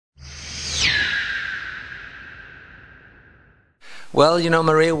Well, you know,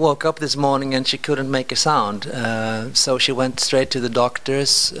 Maria woke up this morning and she couldn't make a sound. So she went straight to the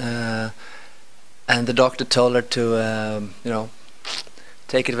doctors, and the doctor told her to,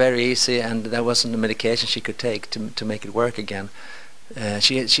 take it very easy, and there wasn't a medication she could take to make it work again.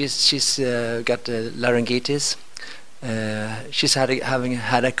 She's got laryngitis. She's having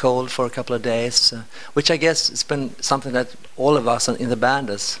had a cold for a couple of days, which I guess has been something that all of us in the band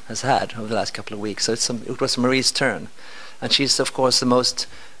has had over the last couple of weeks. So it was Marie's turn, and she's of course the most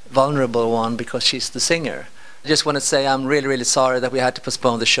vulnerable one because she's the singer. I just want to say I'm really, really sorry that we had to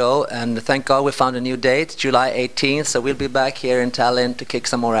postpone the show, and thank God we found a new date, July 18th, so we'll be back here in Tallinn to kick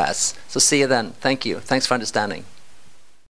some more ass. So see you then. Thank you. Thanks for understanding.